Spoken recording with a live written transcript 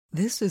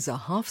This is a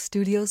Hoff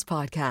Studios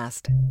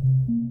podcast.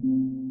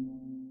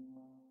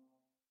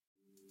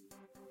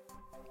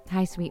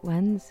 Hi, sweet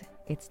ones.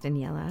 It's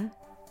Daniela,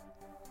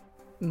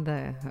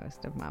 the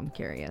host of Mom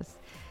Curious.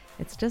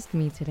 It's just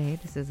me today.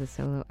 This is a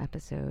solo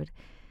episode.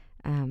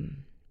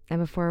 And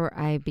before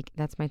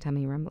that's my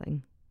tummy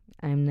rumbling.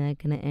 I'm not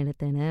going to edit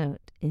that out.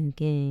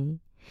 Okay.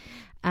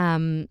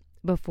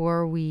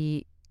 Before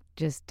we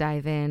just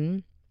dive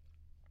in,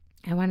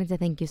 I wanted to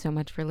thank you so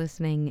much for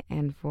listening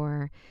and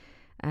for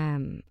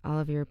all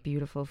of your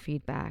beautiful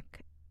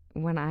feedback.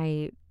 When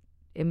I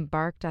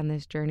embarked on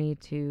this journey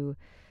to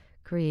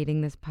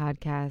creating this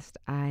podcast,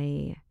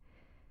 I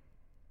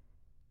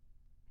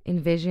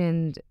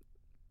envisioned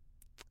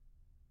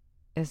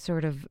a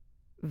sort of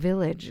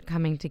village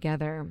coming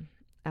together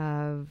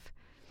of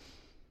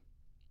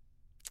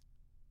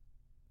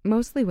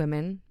mostly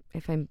women,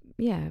 if I'm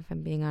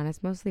being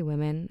honest, mostly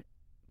women,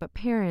 but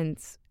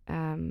parents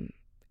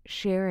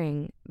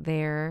sharing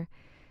their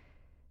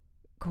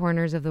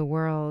corners of the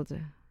world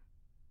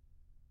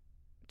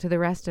to the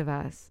rest of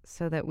us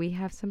so that we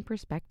have some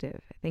perspective.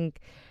 I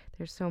think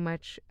there's so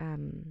much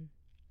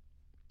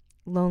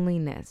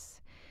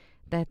loneliness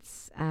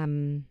that's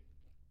been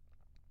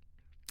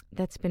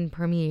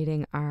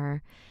permeating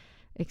our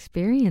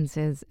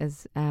experiences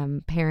as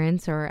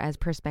parents or as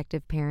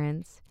prospective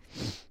parents.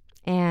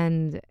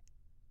 And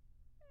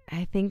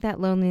I think that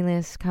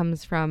loneliness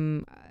comes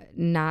from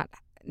not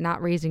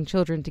raising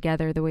children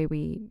together the way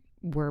we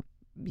were,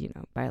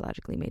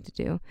 biologically made to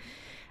do.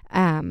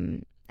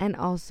 And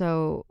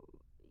also,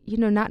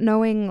 not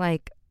knowing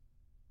like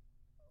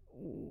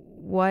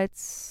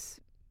what's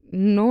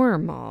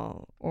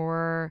normal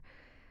or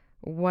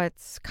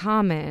what's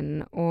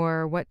common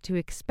or what to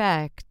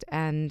expect.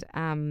 And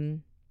I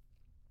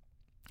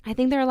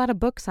think there are a lot of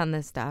books on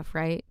this stuff,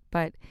 right?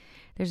 But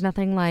there's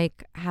nothing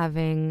like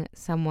having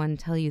someone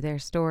tell you their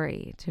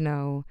story to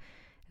know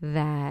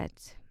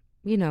that,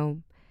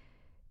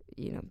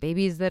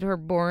 babies that are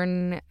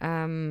born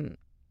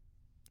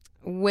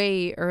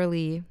way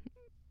early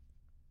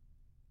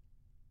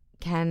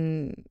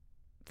can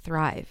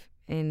thrive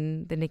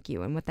in the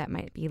NICU and what that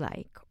might be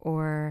like.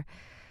 Or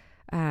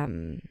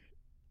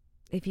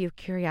if you have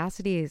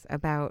curiosities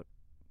about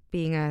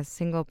being a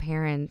single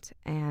parent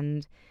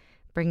and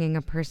bringing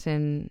a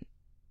person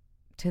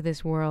to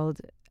this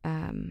world,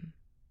 wouldn't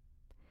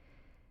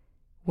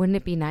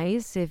it be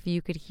nice if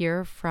you could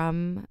hear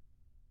from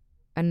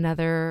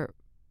another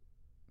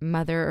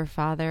mother or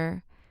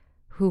father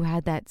who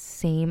had that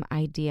same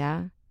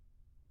idea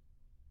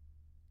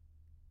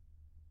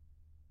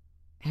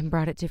and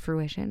brought it to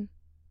fruition?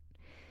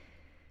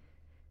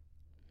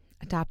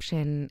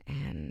 Adoption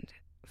and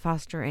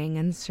fostering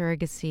and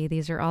surrogacy,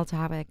 these are all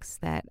topics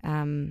that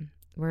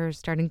we're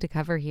starting to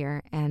cover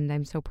here, and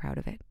I'm so proud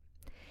of it.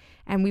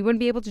 And we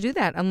wouldn't be able to do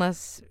that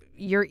unless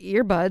your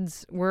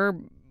earbuds were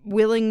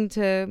willing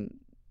to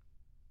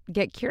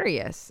get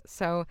curious.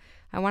 So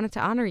I wanted to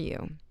honor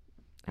you.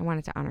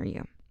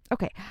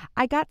 Okay,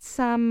 I got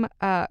some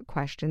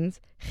questions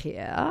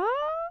here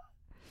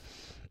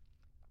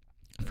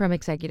from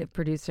executive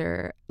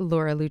producer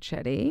Laura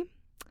Lucetti,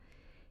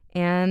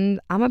 and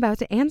I'm about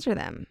to answer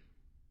them.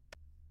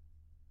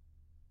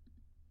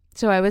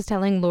 So I was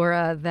telling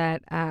Laura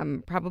that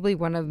probably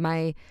one of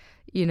my,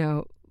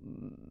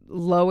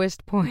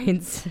 lowest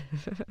points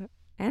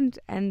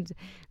and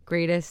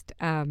greatest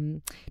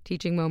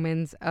teaching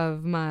moments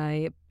of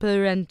my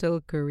parental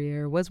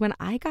career was when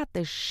I got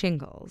the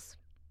shingles.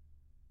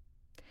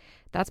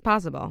 That's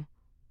possible.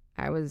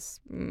 I was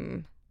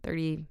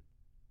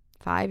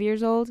 35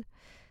 years old.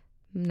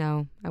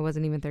 No, I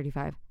wasn't even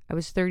 35. I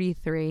was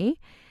 33.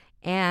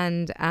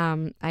 And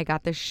I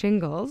got the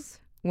shingles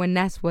when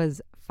Ness was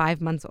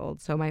 5 months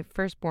old. So my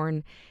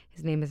firstborn,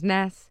 his name is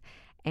Ness.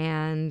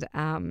 And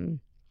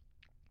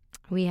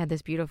we had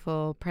this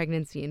beautiful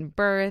pregnancy and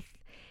birth.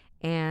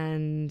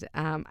 And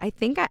I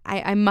think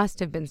I must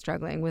have been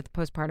struggling with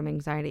postpartum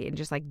anxiety and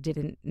just like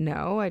didn't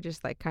know. I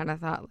just like kind of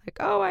thought like,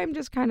 oh, I'm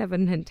just kind of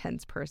an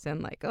intense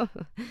person. Like, oh,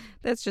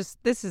 this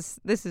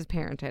is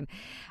parenthood.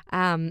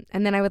 And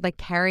then I would like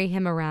carry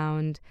him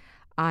around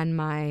on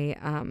my,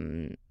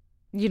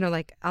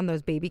 like on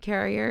those baby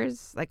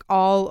carriers, like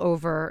all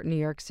over New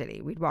York City.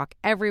 We'd walk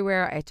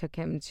everywhere. I took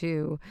him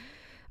to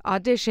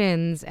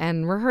auditions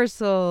and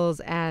rehearsals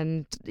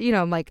and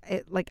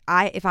if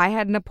I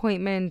had an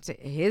appointment,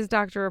 his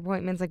doctor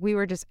appointments, like we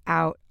were just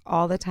out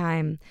all the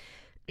time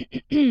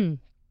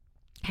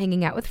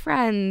hanging out with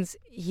friends.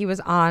 He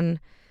was on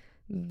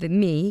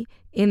me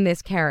in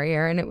this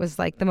carrier, and it was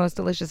like the most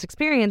delicious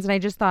experience. And I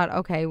just thought,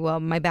 okay,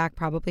 well, my back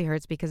probably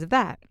hurts because of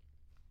that,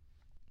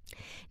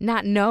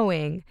 not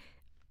knowing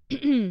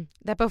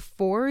that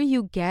before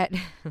you get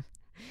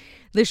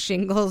the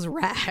shingles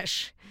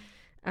rash,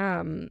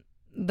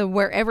 the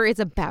wherever it's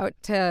about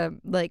to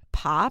like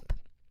pop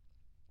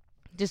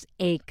just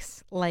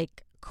aches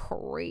like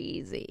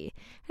crazy.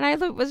 And I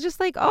was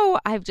just like, oh,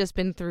 I've just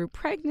been through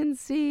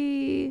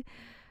pregnancy.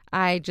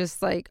 I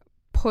just like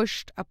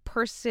pushed a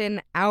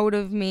person out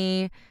of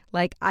me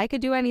Like, I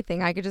could do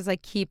anything. I could just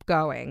like keep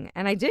going.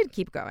 And I did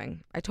keep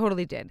going. I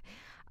totally did.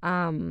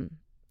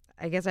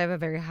 I guess I have a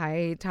very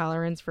high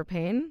tolerance for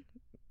pain.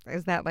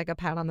 Is that like a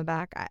pat on the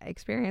back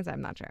experience?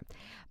 I'm not sure.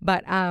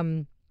 But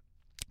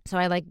so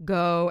I like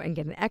go and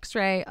get an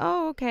x-ray.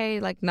 Oh,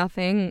 okay, like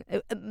nothing.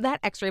 That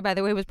x-ray, by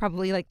the way, was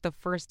probably like the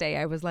first day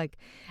I was like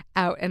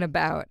out and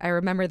about. I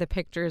remember the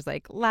pictures,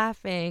 like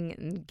laughing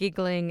and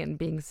giggling and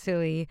being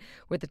silly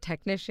with the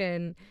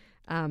technician.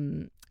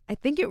 I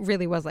think it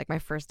really was like my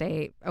first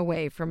day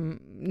away from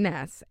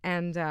Ness.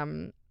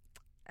 And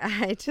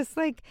I just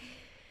like,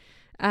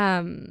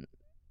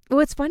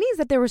 what's funny is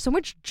that there was so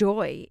much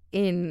joy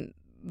in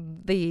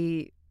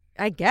the,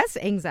 I guess,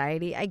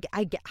 anxiety.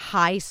 I get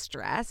high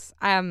stress.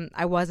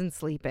 I wasn't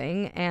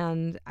sleeping,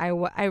 and I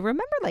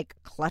remember like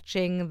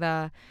clutching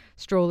the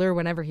stroller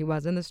whenever he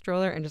was in the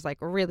stroller and just like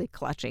really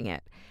clutching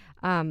it.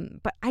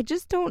 But I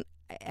just don't.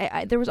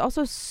 There was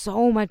also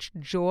so much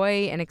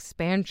joy and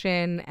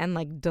expansion and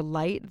like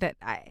delight that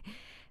I,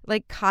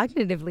 like,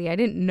 cognitively, I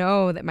didn't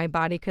know that my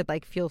body could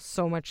like feel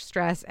so much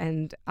stress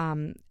and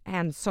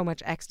so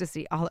much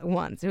ecstasy all at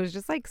once. It was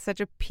just like such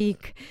a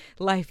peak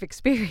life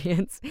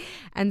experience.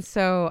 And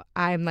so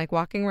I'm like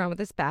walking around with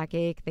this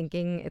backache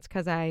thinking it's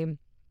because I,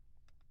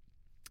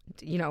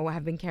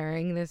 have been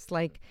carrying this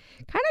like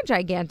kind of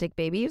gigantic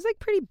baby. He was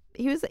like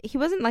he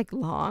wasn't like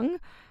long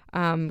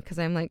because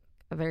I'm like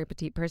a very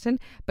petite person,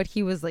 but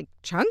he was like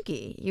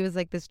chunky. He was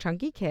like this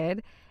chunky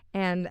kid,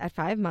 and at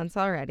 5 months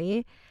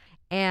already.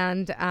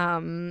 And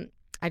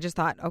I just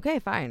thought, okay,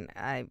 fine.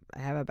 I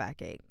have a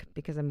backache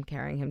because I'm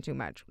carrying him too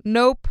much.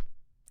 Nope.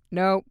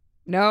 No.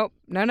 That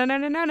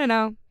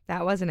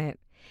wasn't it.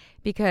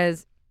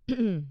 Because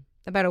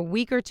about a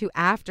week or two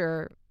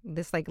after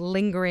this like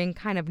lingering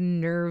kind of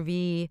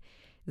nervy,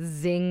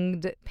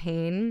 zinged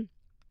pain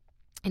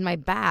in my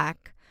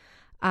back,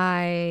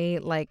 I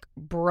like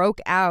broke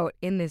out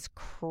in this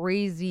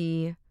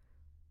crazy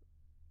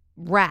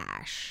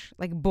rash,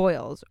 like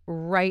boils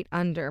right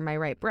under my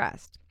right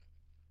breast.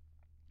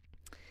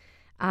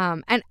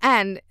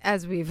 And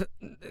as we've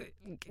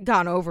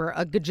gone over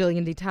a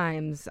gajillion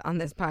times on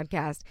this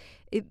podcast,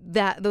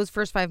 those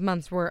first 5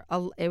 months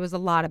it was a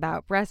lot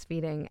about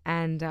breastfeeding,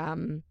 and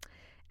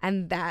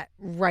that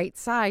right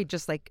side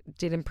just like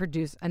didn't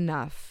produce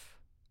enough,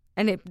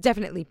 and it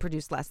definitely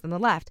produced less than the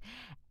left.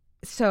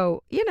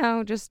 So,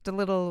 just a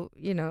little,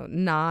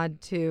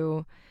 nod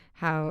to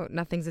how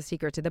nothing's a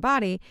secret to the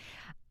body.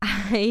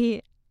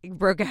 I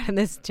broke out in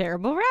this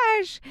terrible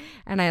rash,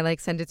 and I like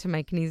sent it to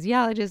my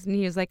kinesiologist, and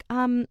he was like,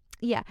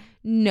 yeah,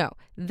 no,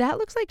 that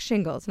looks like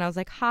shingles. And I was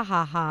like, ha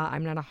ha ha,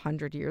 I'm not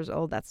 100 years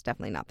old. That's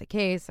definitely not the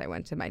case. I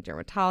went to my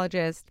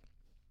dermatologist.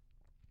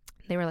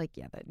 They were like,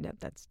 yeah,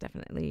 that's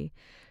definitely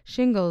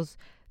shingles.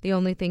 The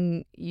only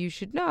thing you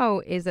should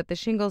know is that the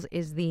shingles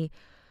is the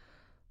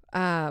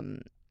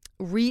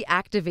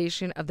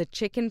reactivation of the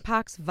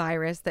chickenpox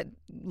virus that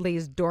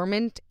lays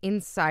dormant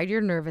inside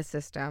your nervous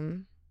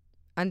system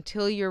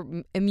until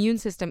your immune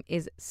system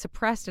is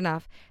suppressed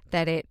enough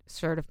that it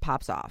sort of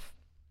pops off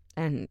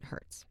and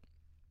hurts.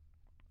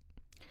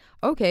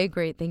 Okay,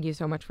 great. Thank you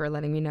so much for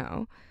letting me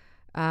know.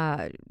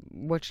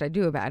 What should I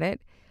do about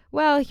it?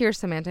 Well, here's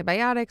some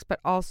antibiotics, but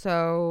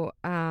also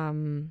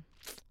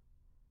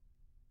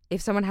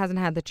if someone hasn't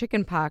had the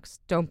chickenpox,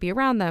 don't be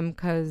around them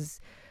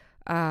because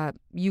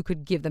you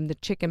could give them the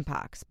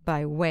chickenpox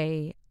by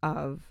way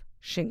of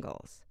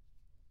shingles.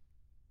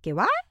 Okay,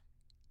 what?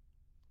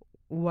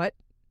 What?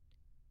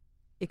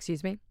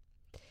 Excuse me?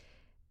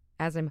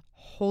 As I'm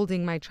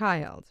holding my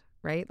child,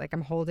 right? Like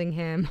I'm holding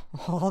him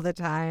all the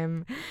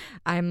time.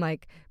 I'm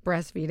like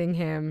breastfeeding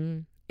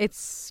him.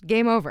 It's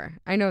game over.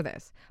 I know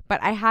this.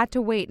 But I had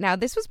to wait. Now,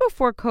 this was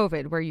before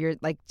COVID where you're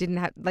like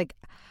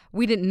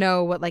we didn't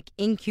know what like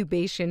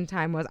incubation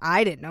time was.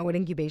 I didn't know what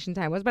incubation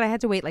time was, but I had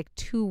to wait like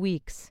 2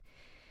 weeks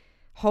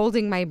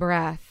holding my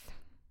breath,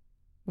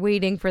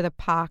 waiting for the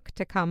pock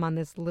to come on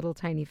this little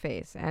tiny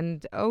face.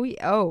 And oh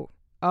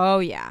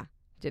yeah,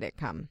 did it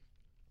come.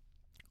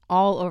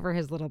 All over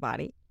his little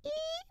body. It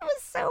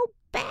was so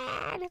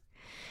bad.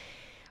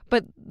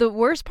 But the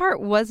worst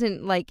part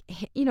wasn't like,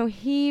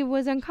 he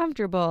was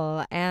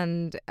uncomfortable.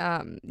 And,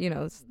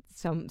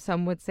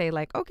 some would say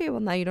like, okay, well,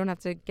 now you don't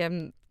have to get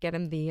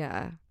him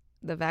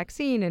the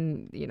vaccine.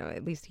 And,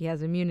 at least he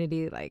has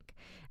immunity like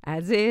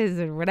as is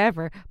or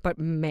whatever. But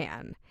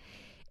man,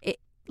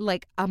 it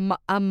like a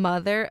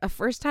mother, a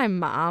first time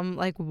mom,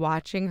 like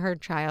watching her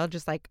child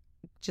just like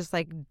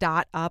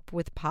dot up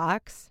with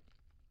pox.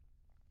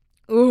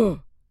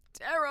 Ooh,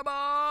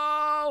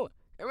 terrible.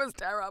 It was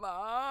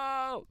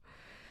terrible.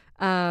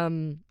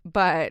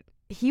 But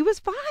he was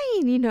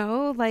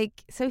fine,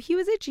 so he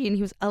was itchy and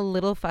he was a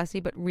little fussy,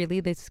 but really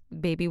this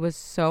baby was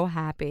so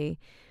happy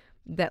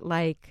that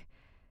like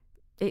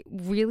it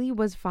really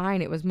was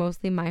fine. It was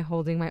mostly my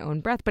holding my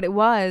own breath, but it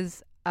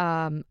was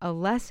a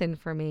lesson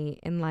for me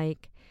in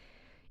like,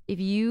 if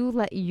you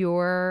let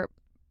your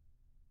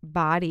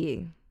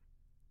body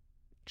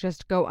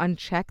just go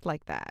unchecked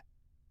like that,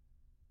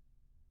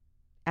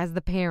 as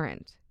the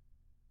parent,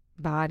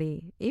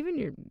 body, even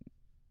your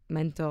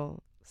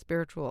mental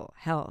spiritual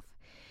health.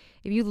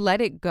 If you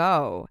let it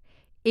go,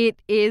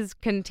 it is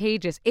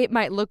contagious. It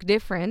might look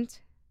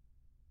different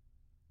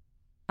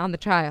on the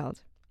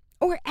child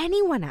or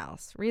anyone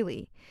else,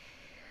 really.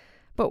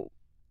 But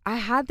I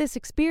had this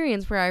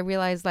experience where I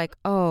realized, like,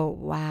 oh,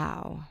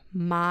 wow,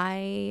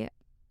 my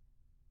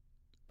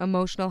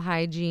emotional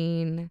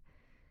hygiene,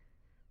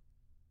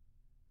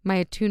 my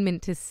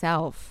attunement to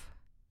self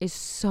is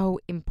so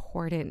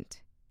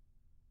important.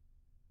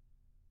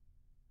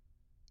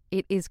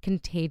 It is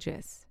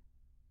contagious.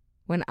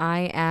 When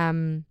I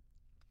am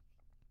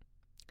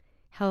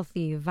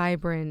healthy,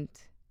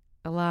 vibrant,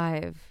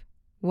 alive,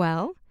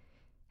 well,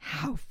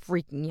 how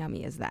freaking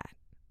yummy is that?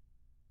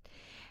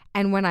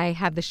 And when I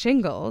have the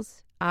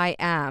shingles, I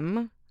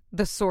am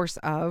the source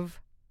of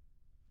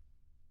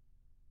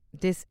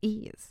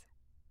dis-ease.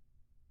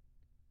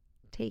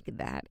 Take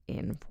that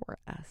in for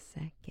a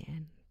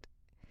second.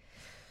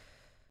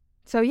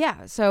 So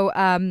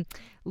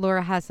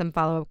Laura has some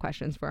follow-up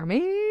questions for me.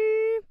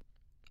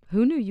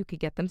 Who knew you could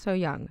get them so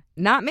young?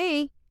 Not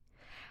me.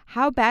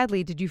 How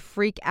badly did you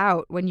freak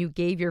out when you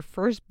gave your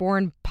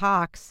firstborn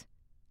pox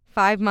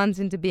 5 months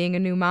into being a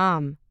new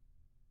mom?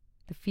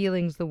 The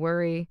feelings, the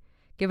worry.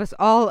 Give us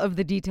all of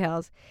the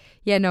details.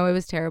 Yeah, no, it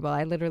was terrible.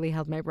 I literally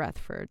held my breath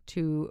for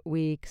 2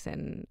 weeks,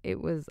 and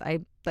I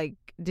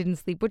didn't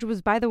sleep, which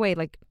was, by the way,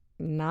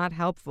 not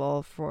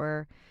helpful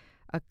for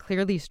a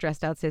clearly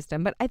stressed out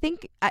system. But I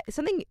think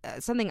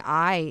something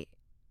I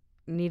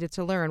needed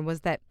to learn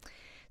was that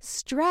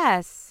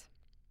stress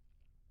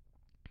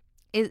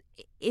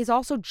is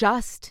also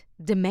just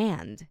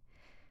demand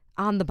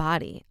on the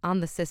body,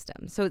 on the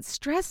system. So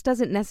stress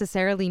doesn't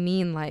necessarily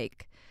mean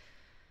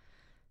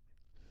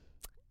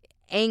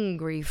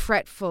angry,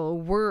 fretful,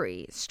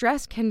 worry.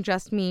 Stress can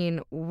just mean,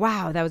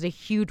 wow, that was a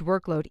huge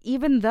workload,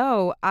 even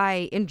though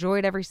I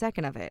enjoyed every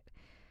second of it.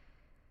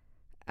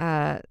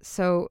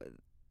 So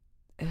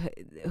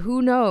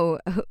who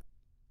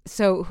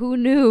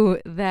knew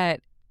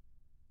that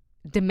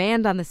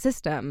demand on the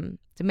system,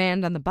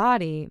 demand on the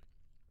body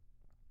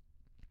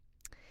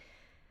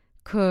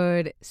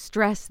could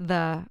stress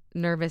the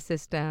nervous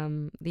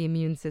system, the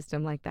immune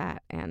system like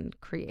that, and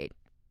create,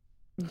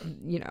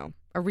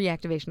 a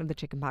reactivation of the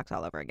chickenpox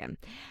all over again.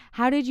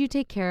 How did you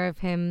take care of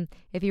him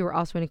if you were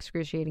also in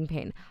excruciating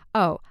pain?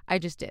 Oh, I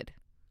just did.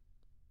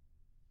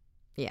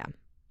 Yeah.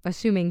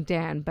 Assuming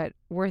Dan, but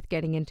worth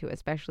getting into,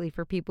 especially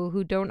for people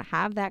who don't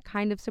have that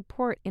kind of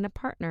support in a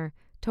partner.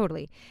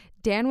 Totally.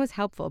 Dan was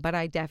helpful, but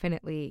I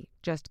definitely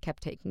just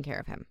kept taking care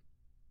of him.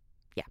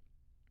 Yeah.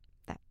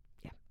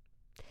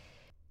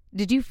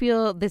 Did you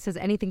feel this has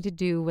anything to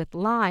do with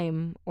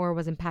Lyme or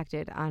was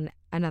impacted on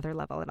another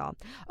level at all?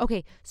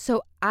 Okay,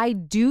 so I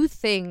do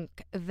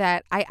think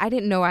that I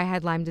didn't know I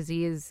had Lyme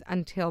disease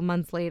until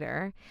months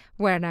later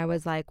when I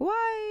was like,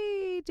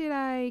 why did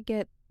I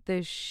get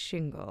the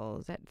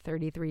shingles at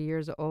 33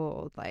 years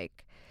old?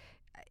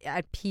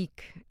 At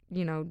peak,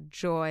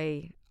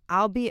 joy,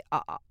 albeit,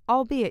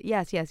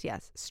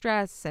 yes,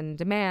 stress and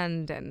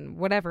demand and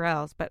whatever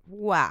else. But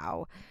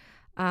wow,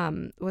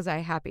 was I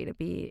happy to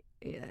be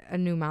a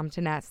new mom to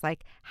Ness.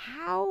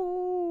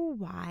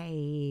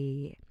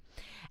 Why?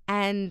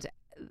 And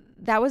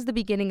that was the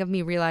beginning of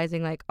me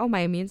realizing, oh, my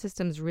immune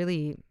system's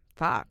really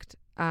fucked.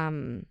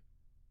 I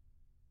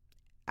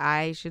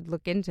should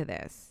look into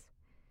this.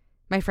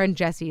 My friend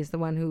Jesse is the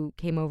one who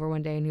came over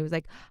one day and he was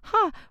like,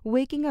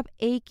 waking up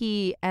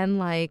achy and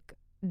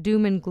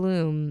doom and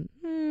gloom.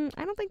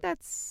 I don't think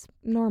that's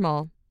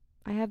normal.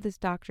 I have this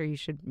doctor you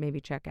should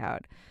maybe check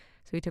out.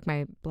 So he took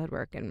my blood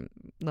work and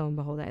lo and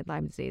behold, I had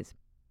Lyme disease.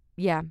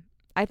 Yeah,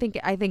 I think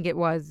it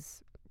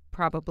was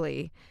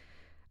probably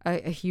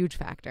a huge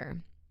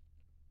factor.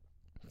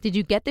 Did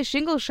you get the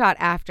shingles shot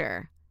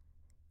after?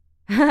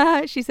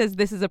 She says,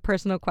 this is a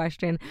personal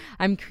question.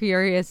 I'm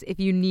curious if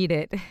you need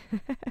it.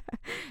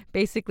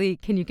 Basically,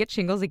 can you get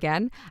shingles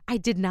again? I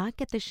did not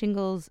get the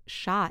shingles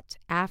shot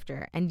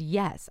after. And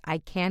yes, I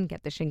can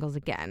get the shingles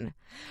again.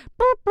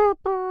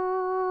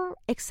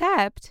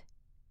 Except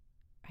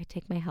I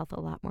take my health a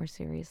lot more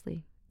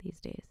seriously these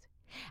days.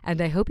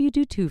 And I hope you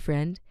do too,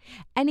 friend.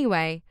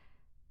 Anyway,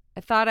 I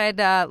thought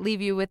I'd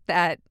leave you with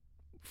that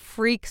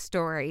freak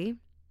story.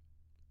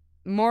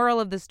 Moral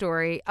of the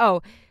story.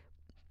 Oh,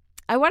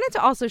 I wanted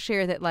to also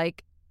share that,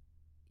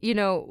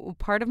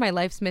 part of my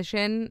life's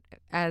mission,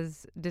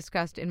 as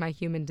discussed in my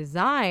human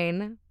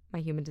design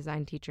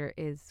teacher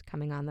is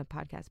coming on the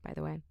podcast, by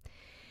the way,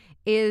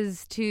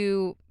 is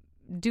to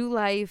do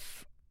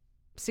life,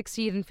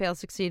 succeed and fail,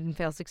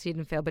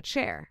 but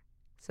share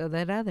so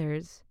that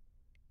others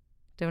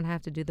don't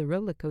have to do the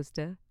roller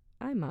coaster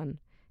I'm on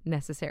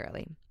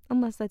necessarily,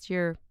 unless that's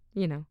your,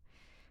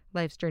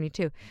 life's journey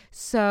too.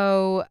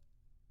 So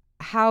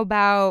how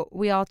about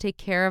we all take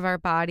care of our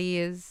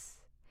bodies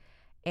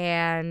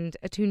and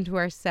attune to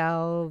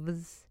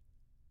ourselves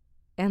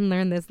and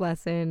learn this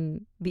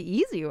lesson the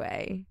easy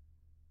way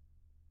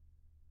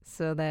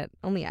so that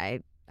only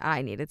I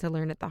needed to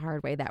learn it the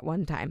hard way that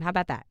one time. How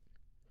about that?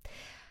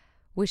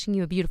 Wishing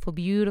you a beautiful,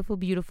 beautiful,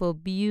 beautiful,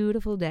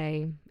 beautiful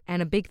day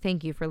and a big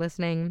thank you for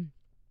listening.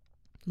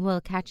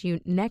 We'll catch you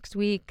next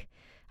week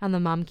on the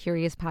Mom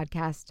Curious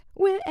podcast,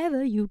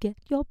 wherever you get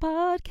your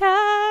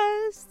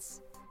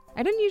podcasts.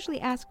 I don't usually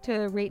ask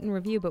to rate and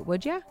review, but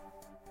would ya?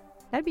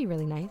 That'd be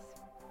really nice.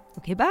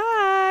 Okay,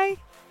 bye.